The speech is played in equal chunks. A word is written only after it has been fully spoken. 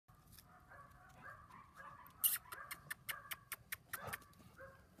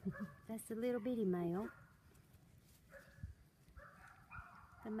That's the little bitty male.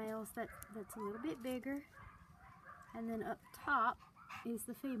 The male's that's a little bit bigger. And then up top is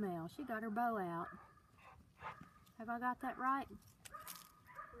the female. She got her bow out. Have I got that right?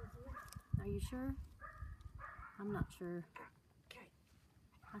 Are you sure? I'm not sure.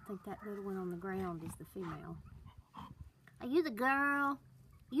 I think that little one on the ground is the female. Are you the girl?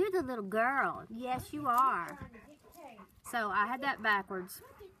 You're the little girl. Yes, you are. So I had that backwards.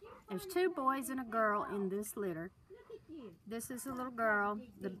 There's 2 boys and a girl in this litter. This is the little girl,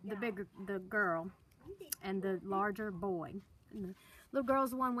 the girl, and the larger boy. And the little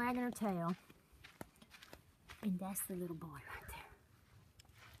girl's the one wagging her tail. And that's the little boy right there.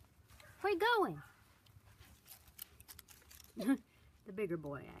 Where you going? The bigger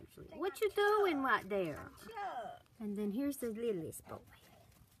boy, actually. What you doing right there? And then here's the littlest boy.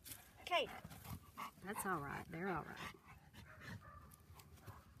 Okay. That's all right. They're all right.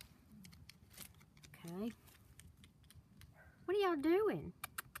 Okay. What are y'all doing?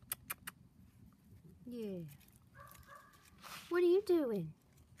 Yeah. What are you doing?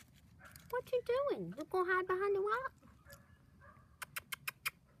 What you doing? You gonna hide behind the wall?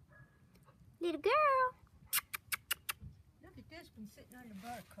 Little girl. Look at this one sitting on the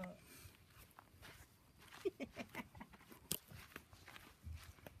buttercup.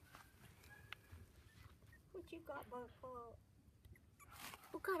 What you got, buttercup?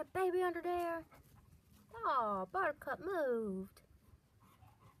 We got a baby under there. Oh, Buttercup moved.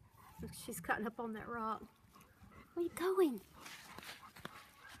 She's cutting up on that rock. Where you going?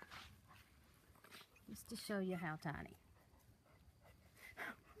 Just to show you how tiny.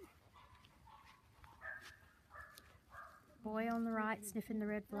 Boy on the right sniffing the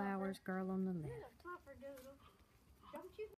red flowers, girl on the left.